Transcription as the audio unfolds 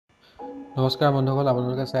নমস্কাৰ বন্ধুসকল,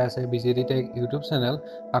 আপোনালোকে চাই আছে বিজেডি টেক ইউটিউব চেনেল।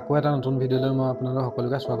 আকৌ এটা নতুন ভিডিঅ'লৈ মই আপোনালোক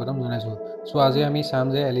সকলোকে স্বাগতম জনাইছোঁ। চ' আজি আমি চাম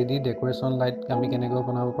যে LED ডেকোৰেশ্যন লাইট আমি কেনেকৈ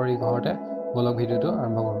বনাব পাৰি ঘৰতে। বলক ভিডিঅ'টো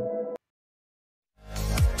আৰম্ভ কৰোঁ।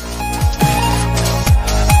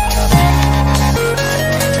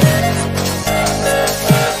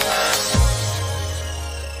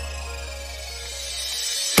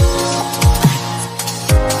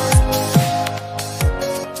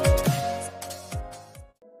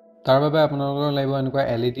 তাৰ বাবে আপোনালোকৰ লাগিব এনেকুৱা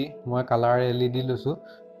LED। মই কালাৰ LED লৈছোঁ।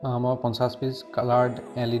 মই 50 পিচ কালাৰ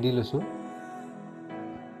LED লৈছোঁ।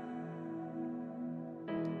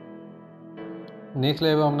 নেক্সট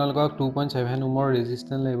লাগিব আপোনালোকক 2.7 ওমৰ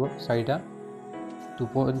ৰেজিষ্টেন্স লাগিব 4টা,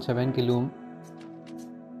 2.7 কিলো ওম।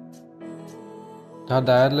 তাৰ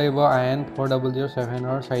ডায়োড লাগিব IN4007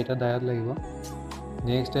 4টা ডায়োড লাগিব।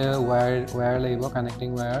 নেক্সট ৱায়াৰ লাগিব, কানেক্টিং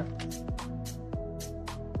ৱায়াৰ।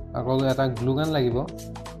 আকৌ এটা গ্লু গান লাগিব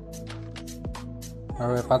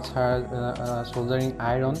আৰু এপাত সোল্ডাৰিং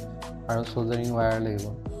আইৰণ আৰু সোল্ডাৰিং ৱায়াৰ লাগিব।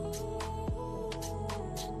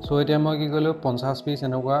 চ' এতিয়া মই কি কৰিলোঁ, 50 পিচ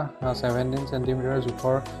এনেকুৱা 17 চেণ্টিমিটাৰ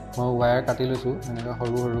জোখৰ মই ৱায়াৰ কাটি লৈছোঁ এনেকৈ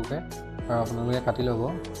সৰু সৰুকৈ, আৰু আপোনালোকে কাটি ল'ব।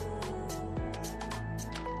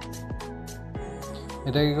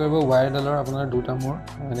 এতিয়া কি কৰিব, ৱায়াৰডালৰ আপোনাৰ দুটা মূৰ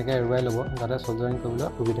এনেকৈ এৰুৱাই ল'ব যাতে সোল্ডাৰিং কৰিবলৈ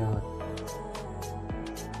সুবিধা হয়।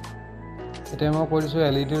 এতিয়া মই কৈ দিছোঁ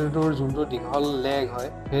LEDটোৰ যোনটো দীঘল লেগ হয়,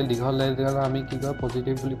 সেই দীঘল লেগডাল আমি কি কয়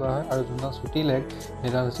পজিটিভ বুলি কোৱা হয়, আৰু যোনটো চুটি লেগ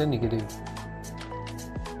সেইডাল হৈছে নিগেটিভ।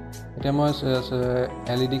 এতিয়া মই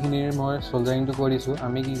LEDখিনিৰ মই সোল্ডাৰিংটো কৰি দিছোঁ।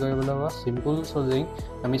 আমি কি কৰিব লাগিব, চিম্পল সোল্ডাৰিং।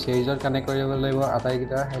 আমি চিৰিজত কানেক্ট কৰিব লাগিব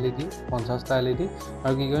আটাইকেইটা LED, 50টা LED।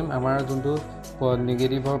 আৰু কি কৰিম, আমাৰ যোনটো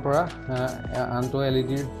নিগেটিভৰ পৰা আনটো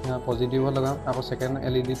LEDৰ পজিটিভত লগাম, আকৌ ছেকেণ্ড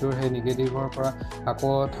LEDটোৰ সেই নিগেটিভৰ পৰা আকৌ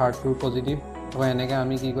থাৰ্ডটোৰ পজিটিভ। আকৌ এনেকৈ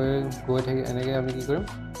আমি কি কৰি গৈ থাকি এনেকৈ আমি কি কৰিম,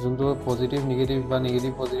 যোনটো পজিটিভ নিগেটিভ বা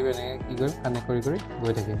নিগেটিভ পজিটিভ এনেকৈ কি কৰিম কানেক্ট কৰি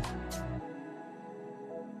গৈ থাকিম।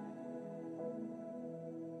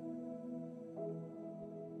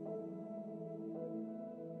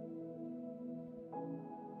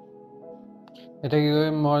 এতিয়া কি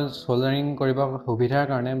কৰিম, মই সোল্ডাৰিং কৰিব সুবিধাৰ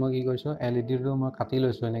কাৰণে মই কি কৰিছোঁ, LEDটো মই কাটি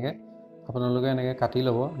লৈছোঁ এনেকৈ। আপোনালোকে এনেকৈ কাটি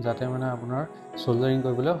ল'ব যাতে মানে আপোনাৰ সোল্ডাৰিং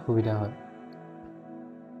কৰিবলৈ সুবিধা হয়।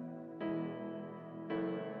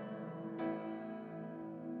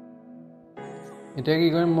 এতিয়া কি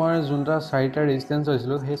কৰিম, মই যোনটা 4টা ৰেজিষ্টেন্স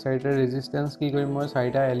হৈছিলোঁ সেই 4টা ৰেজিষ্টেন্স কি কৰিম, মই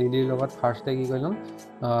 4টা LEDৰ লগত ফাৰ্ষ্টে কি কৰি ল'ম,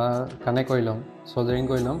 কানেক্ট কৰি ল'ম, সোল্ডাৰিং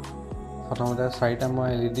কৰি ল'ম। প্ৰথমতে 4টা মই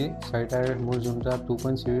LED, 4টাৰ মোৰ যোনটা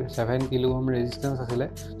 2.7 কিলো ওম ৰেজিষ্টেন্স আছিলে,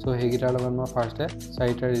 চ' সেইকেইটাৰ লগত মই ফাৰ্ষ্টে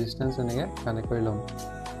 4টা ৰেজিষ্টেন্স এনেকৈ কানেক্ট কৰি ল'ম।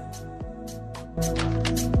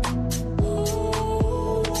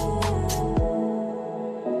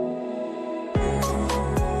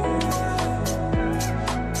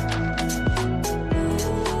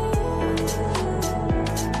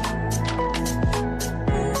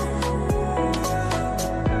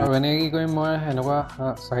 আৰু এনেকৈ কি কৰিম, মই এনেকুৱা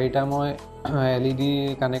 4টা মই LED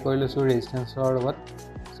কানেক্ট কৰি লৈছোঁ ৰেজিষ্টেন্সৰ লগত।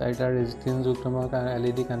 4টা ৰেজিষ্টেন্সযুক্ত মই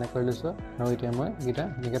LED কানেক্ট কৰি লৈছোঁ, আৰু এতিয়া মই এইকেইটা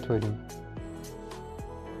এনেকৈ থৈ দিম।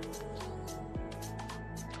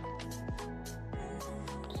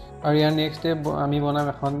 আৰু ইয়াৰ নেক্সট ষ্টেপ আমি বনাম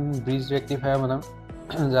এখন ব্ৰিজ ৰেক্টিফায়াৰ বনাম,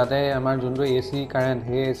 যাতে আমাৰ যোনটো AC কাৰেণ্ট,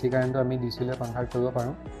 সেই AC কাৰেণ্টটো আমি DCলৈ কনভাৰ্ট কৰিব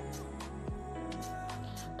পাৰোঁ।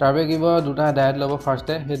 তাৰ বাবে কিবা দুটা ডায়োড ল'ব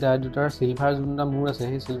ফাৰ্ষ্টে। সেই ডায়োড দুটাৰ চিলভাৰ যোনটা মূৰ আছে,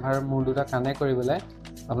 সেই চিলভাৰ মূৰ দুটা কানেক্ট কৰি পেলাই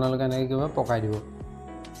আপোনালোকে এনেকৈ কিবা পকাই দিব।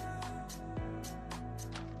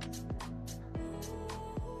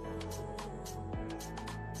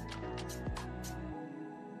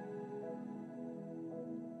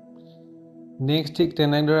 নেক্সট ঠিক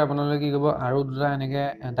তেনেদৰে আপোনালোকে কি কৰিব, আৰু দুটা এনেকৈ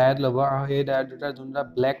ডায়োড ল'ব, আৰু সেই ডায়োড দুটাৰ যোনটা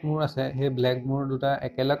ব্লেক মূৰ আছে, সেই ব্লেক মূৰ দুটা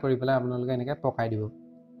একেলগ কৰি পেলাই আপোনালোকে এনেকৈ পকাই দিব।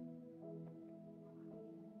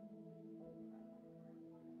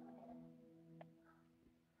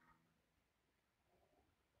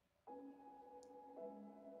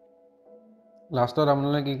 লাষ্টত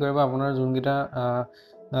আপোনালোকে কি কৰিব, আপোনাৰ যোনকেইটা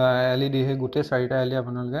LED সেই গোটেই 4টা LED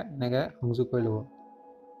আপোনালোকে এনেকৈ সংযোগ কৰি ল'ব।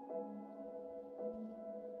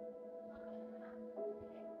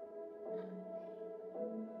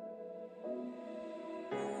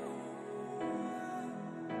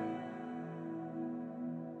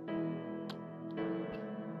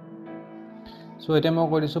 চ' এতিয়া মই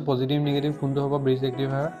কৈ দিছোঁ পজিটিভ নিগেটিভ কোনটো হ'ব ব্ৰিজ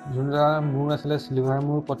ৰেক্টিফায়াৰ। যোনটা মূৰ আছিলে চিলভাৰ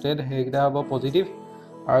মূৰ কটেড, সেইকেইটা হ'ব পজিটিভ,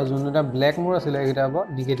 আৰু যোন দুটা ব্লেক মূৰ আছিলে সেইকেইটা হ'ব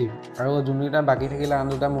নিগেটিভ। আৰু যোনকেইটা বাকী থাকিলে আন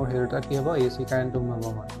দুটা মূৰ, সেই দুটাত কি হ'ব AC কাৰেণ্টটো সোমাব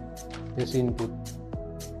আমাৰ, AC ইনপুট।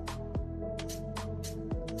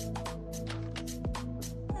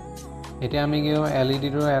 এতিয়া আমি কি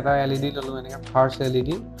এলইডিটোৰ এটা এলইডি ল'লোঁ এনেকৈ ফাৰ্ষ্ট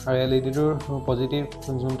এলইডি আৰু এলইডিটোৰ পজিটিভ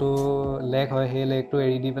যোনটো লেগ হয় সেই লেগটো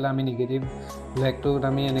এৰি দি পেলাই আমি নিগেটিভ লেগটোত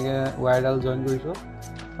আমি এনেকৈ ৱায়াৰডাল জইন কৰিছোঁ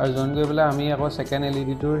আৰু জইন কৰি পেলাই আমি আকৌ ছেকেণ্ড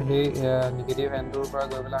এলইডিটোৰ সেই নিগেটিভ এণ্ডটোৰ পৰা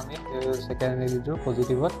গৈ পেলাই আমি ছেকেণ্ড এলইডিটোৰ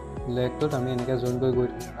পজিটিভত লেগটোত আমি এনেকৈ জইন কৰি গৈ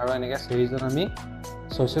থাকিম আৰু এনেকৈ চিৰিজত আমি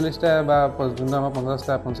 46টা বা যোনটো আমাৰ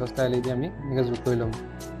 50টা এলইডি আমি এনেকৈ যোগ কৰি ল'ম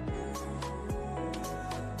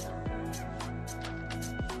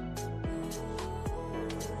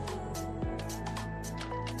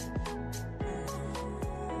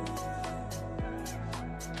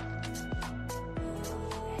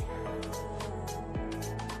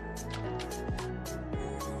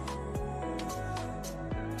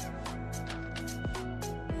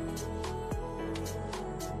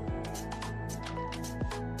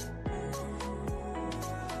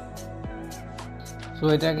সো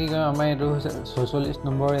এতিয়া কি কৰিম আমাৰ এইটো হৈছে 46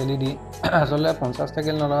 নম্বৰ এলইডি আসলে 50টা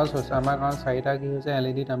কেল নলগা আমাৰ কাৰণ চাৰিটা কি হৈছে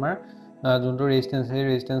এলইডিত আমাৰ যোনটো ৰেজিষ্টেন্স সেই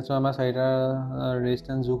ৰেজিষ্টেন্সটো আমাৰ চাৰিটা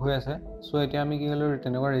ৰেজিষ্টেন্স যোগ হৈ আছে সো এতিয়া আমি কি কৰিলোঁ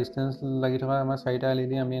তেনেকুৱা ৰেজিষ্টেন্স লাগি থকা আমাৰ চাৰিটা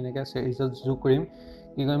এলইডি আমি এনেকৈ চিৰিজত যোগ কৰিম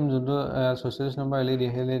কি কৰিম যোনটো 46 নম্বৰ এলইডি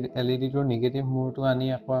সেই এলইডিটোৰ নিগেটিভ মূৰটো আনি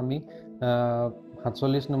আকৌ আমি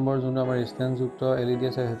 47 নম্বৰ যোনটো আমাৰ ৰেজিষ্টেন্স যুক্ত এলইডি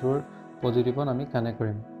আছে সেইটোৰ পজিটিভত আমি কানেক্ট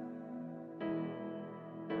কৰিম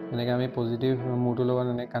এনেকৈ আমি পজিটিভ মূৰটোৰ লগত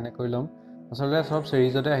এনেকৈ কানেক্ট কৰি ল'ম আচলতে সব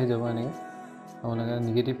চিৰিজতে আহি যাব এনেকৈ আপোনালোকে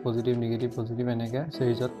নিগেটিভ পজিটিভ এনেকৈ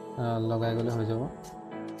চিৰিজত লগাই গ'লে হৈ যাব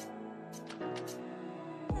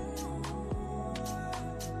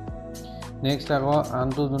নেক্সট আকৌ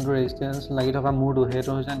আনটো যোনটো ৰেজিষ্টেন্স লাগি থকা মূৰটো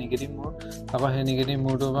সেইটো হৈছে নিগেটিভ মূৰ আকৌ সেই নিগেটিভ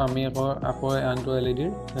মূৰটোৰ পৰা আমি আকৌ আনটো এলইডিৰ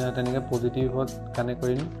তেনেকৈ পজিটিভত কানেক্ট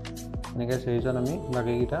কৰিম এনেকৈ চিৰিজত আমি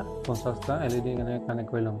বাকীকেইটা 50টা এলইডি এনেকৈ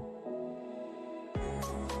কানেক্ট কৰি ল'ম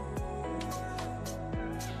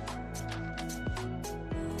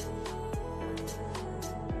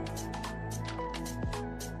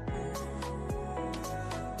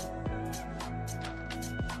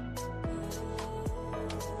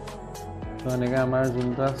তো এনেকৈ আমাৰ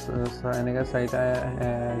যোনটা এনেকৈ চাৰিটা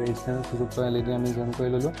ৰেজিষ্টেন্স যুক্ত এলইডি আমি জইন কৰি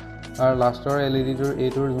ল'লোঁ আৰু লাষ্টৰ এলইডিটোৰ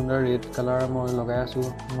এইটোৰ যোনটা ৰেড কালাৰ মই লগাই আছোঁ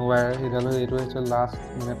ৱায়াৰ সেইডাল এইটো হৈছে লাষ্ট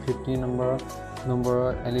মানে 50 নম্বৰৰ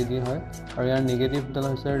এলইডি হয় আৰু ইয়াৰ নিগেটিভডাল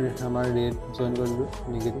হৈছে আমাৰ ৰেড জইন কৰিলোঁ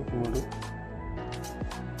নিগেটিভ মূৰটো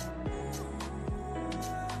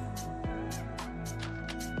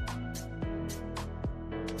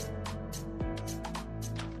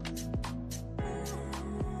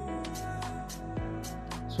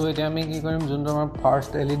সো এতিয়া আমি কি কৰিম যোনটো আমাৰ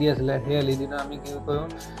ফাৰ্ষ্ট এলইডি আছিলে সেই এলইডিটো আমি কি কৰিম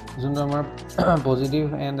যোনটো আমাৰ পজিটিভ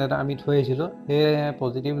এণ্ড এটা আমি থৈ আহিছিলোঁ সেই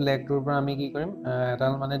পজিটিভ লেগটোৰ পৰা আমি কি কৰিম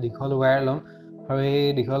এডাল মানে দীঘল ৱায়াৰ ল'ম আৰু সেই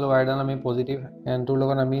দীঘল ৱায়াৰডাল আমি পজিটিভ এণ্ডটোৰ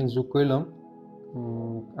লগত আমি যোগ কৰি ল'ম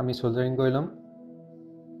আমি সোল্ডাৰিং কৰি ল'ম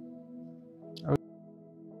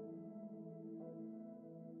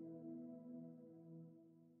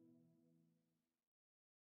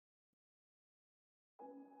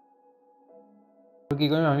কি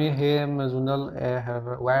কৰিম আমি সেই যোনডাল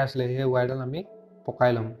ৱায়াৰ আছিলে সেই ৱায়াৰডাল আমি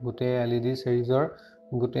পকাই ল'ম গোটেই এলইডি চিৰিজৰ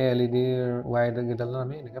গোটেই এলইডি ৱায়াৰকেইডাল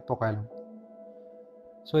আমি এনেকৈ পকাই ল'ম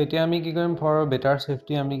সো এতিয়া আমি কি কৰিম ফৰ বেটাৰ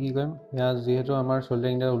সেফটি আমি কি কৰিম ইয়াত যেহেতু আমাৰ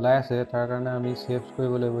সোল্ডাৰিংডাল ওলাই আছে তাৰ কাৰণে আমি সেভ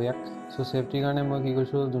কৰিব লাগিব ইয়াক সো সেফটিৰ কাৰণে মই কি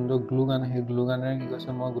কৰিছোঁ যোনটো গ্লু গান সেই গ্লু গানেৰে কি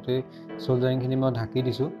কৰিছোঁ মই গোটেই সোল্ডাৰিংখিনি মই ঢাকি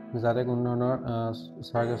দিছোঁ যাতে কোনো ধৰণৰ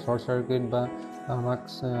শ্বৰ্ট চাৰ্কিট বা আমাক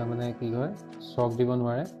মানে কি হয় শ্বক দিব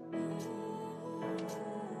নোৱাৰে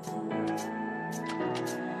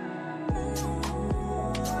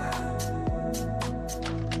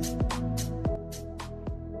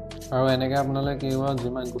আৰু এনেকৈ আপোনালোকে কি হ'ব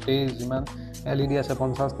যিমান এলইডি আছে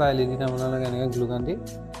 50টা এলইডিত আপোনালোকে এনেকৈ গ্লু গান দি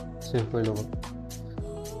সেভ কৰি ল'ব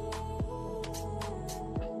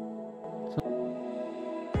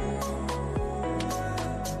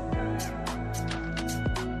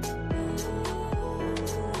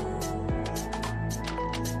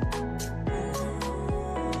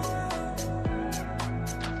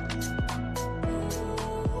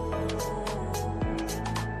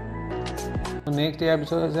নেক্সট ইয়াৰ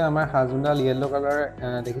পিছত হৈছে আমাৰ যোনডাল য়েল্ল' কালাৰ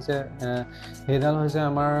দেখিছে সেইডাল হৈছে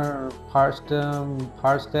আমাৰ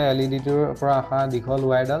ফাৰ্ষ্ট এলইডিটোৰ পৰা অহা দীঘল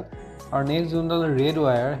ৱায়াৰডাল আৰু নেক্সট যোনডাল ৰেড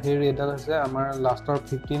ৱায়াৰ সেই ৰেডডাল হৈছে আমাৰ লাষ্টৰ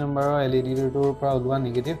 50 নম্বৰৰ এলইডিটোৰ পৰা ওলোৱা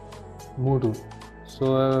নিগেটিভ মূৰটো সো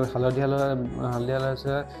হালধীয়া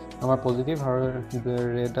হৈছে আমাৰ পজিটিভ আৰু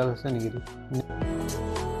ৰেডডাল হৈছে নিগেটিভ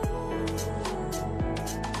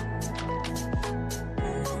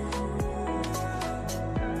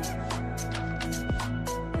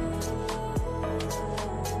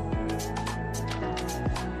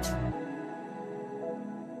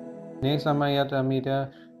নেক্সট আমাৰ ইয়াত আমি এতিয়া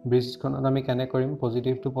ব্ৰিজখনত আমি কানেক্ট কৰিম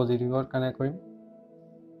পজিটিভ টু পজিটিভত কানেক্ট কৰিম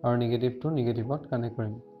আৰু নিগেটিভটো নিগেটিভত কানেক্ট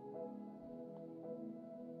কৰিম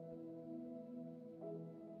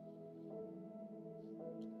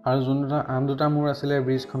আৰু আন দুটা মূৰ আছিলে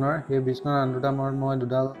ব্ৰিজখনৰ সেই ব্ৰিজখনৰ আন দুটা মূৰত মই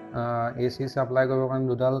দুডাল AC সাপ্লাই কৰিবৰ কাৰণে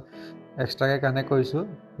দুডাল এক্সট্ৰাকে কানেক্ট কৰিছোঁ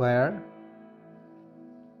ৱায়াৰ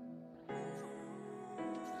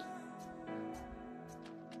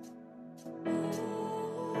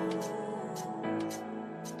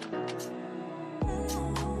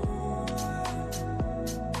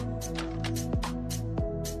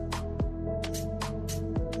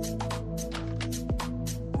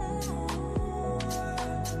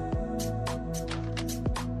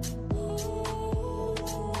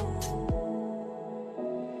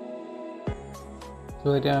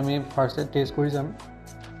So এতিয়া আমি ফাৰ্ষ্ট টেষ্ট কৰি যাম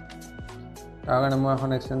তাৰ কাৰণে মই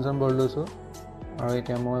এখন এক্সটেনশ্যন বৰ্ড লৈছোঁ আৰু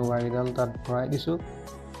এতিয়া মই ৱায়াৰডাল তাত ভৰাই দিছোঁ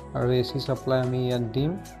আৰু AC সাপ্লাই আমি ইয়াত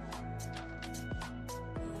দিম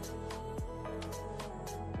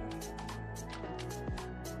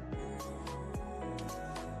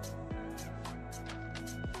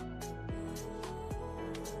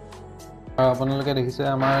আৰু আপোনালোকে দেখিছে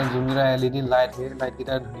আমাৰ যোনকেইটা LED লাইট সেই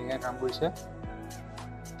লাইটকেইটা ধুনীয়াকৈ কাম কৰিছে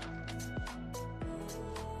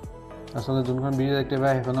আসলে যোনখন ব্ৰিজ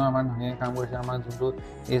ৰেক্টিফায়াৰ সেইখনো আমাৰ ধুনীয়াকৈ কাম কৰিছে আমাৰ যোনটো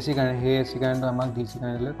AC কাৰেণ্ট সেই AC কাৰেণ্টটো আমাক DC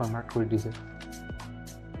কাৰেণ্টলৈ কনভাৰ্ট কৰি দিছে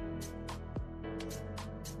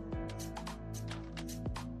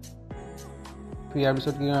ইয়াৰ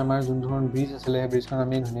পিছত কি আমাৰ যোনখন ব্ৰিজ আছিলে সেই ব্ৰিজখন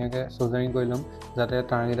আমি ধুনীয়াকৈ সোল্ডাৰিং কৰি ল'ম যাতে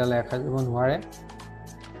তাঁৰকেইডাল এৰ খাই যাব নোৱাৰে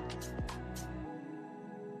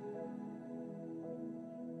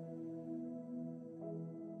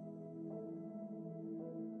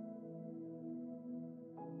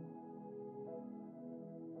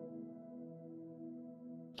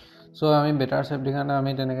So আমি বেটাৰ সেফটিৰ কাৰণে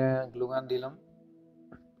আমি তেনেকৈ গ্লু গান দি ল'ম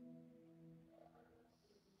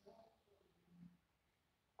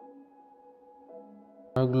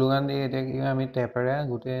আৰু গ্লু গান দি এতিয়া কি আমি টেপেৰে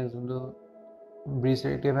গোটেই যোনটো ব্ৰিজ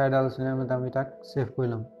ৰেক্টিফায়াৰডাল আছিলে আমি তাক সেভ কৰি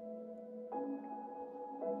ল'ম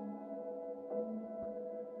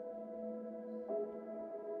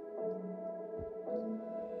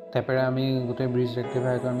টেপেৰে আমি গোটেই ব্ৰিজ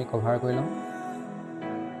ৰেক্টিফায়াৰটো আমি কভাৰ কৰি ল'ম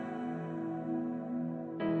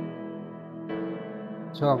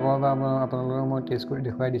So আকৌ আপোনালোকক মই টেষ্ট কৰি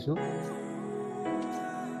দেখুৱাই দিছোঁ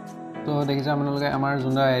তো দেখিছে আপোনালোকে আমাৰ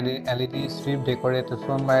যোনটো LED ষ্ট্ৰিপ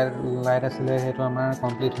ডেকৰেটেশ্যন লাইট আছিলে সেইটো আমাৰ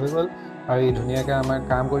কমপ্লিট হৈ গ'ল আৰু ই ধুনীয়াকৈ আমাৰ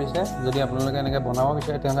কাম কৰিছে যদি আপোনালোকে এনেকৈ বনাব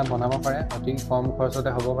বিচাৰে তেতিয়াহ'লে বনাব পাৰে অতি কম খৰচতে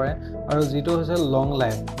হ'ব পাৰে আৰু যিটো হৈছে লং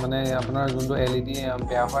লাইফ মানে আপোনাৰ যোনটো LED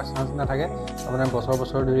বেয়া হোৱাৰ চান্স নাথাকে আপোনাৰ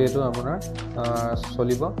বছৰ ধৰি এইটো আপোনাৰ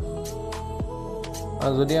চলিব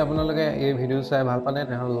আৰু যদি আপোনালোকে এই ভিডিঅ' চাই ভাল পালে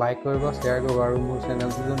তেনেহ'লে লাইক কৰিব শ্বেয়াৰ কৰিব আৰু মোৰ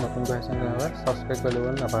চেনেলটো যদি নতুনকৈ আহিছে তেনেহ'লে ছাবস্ক্ৰাইব কৰি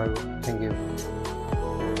ল'বলৈ নাপাহৰিব থেংক ইউ